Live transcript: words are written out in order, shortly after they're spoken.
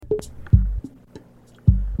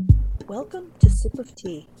Welcome to Sip of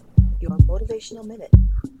Tea, your motivational minute,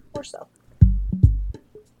 or so.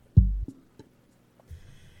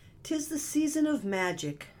 'Tis the season of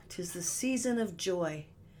magic, 'tis the season of joy.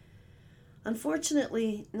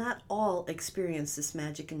 Unfortunately, not all experience this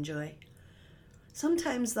magic and joy.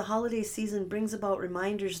 Sometimes the holiday season brings about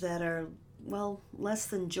reminders that are, less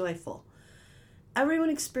than joyful. Everyone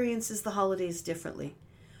experiences the holidays differently.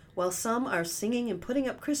 While some are singing and putting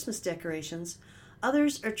up Christmas decorations,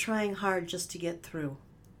 others are trying hard just to get through.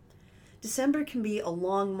 December can be a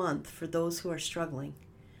long month for those who are struggling.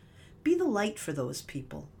 Be the light for those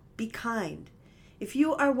people. Be kind. If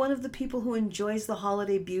you are one of the people who enjoys the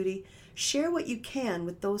holiday beauty, share what you can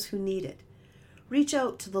with those who need it. Reach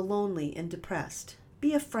out to the lonely and depressed.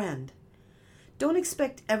 Be a friend. Don't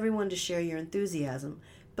expect everyone to share your enthusiasm,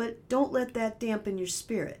 but don't let that dampen your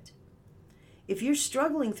spirit. If you're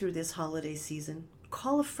struggling through this holiday season,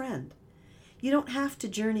 call a friend. You don't have to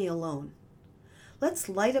journey alone. Let's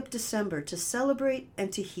light up December to celebrate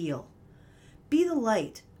and to heal. Be the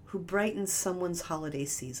light who brightens someone's holiday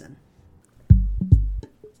season.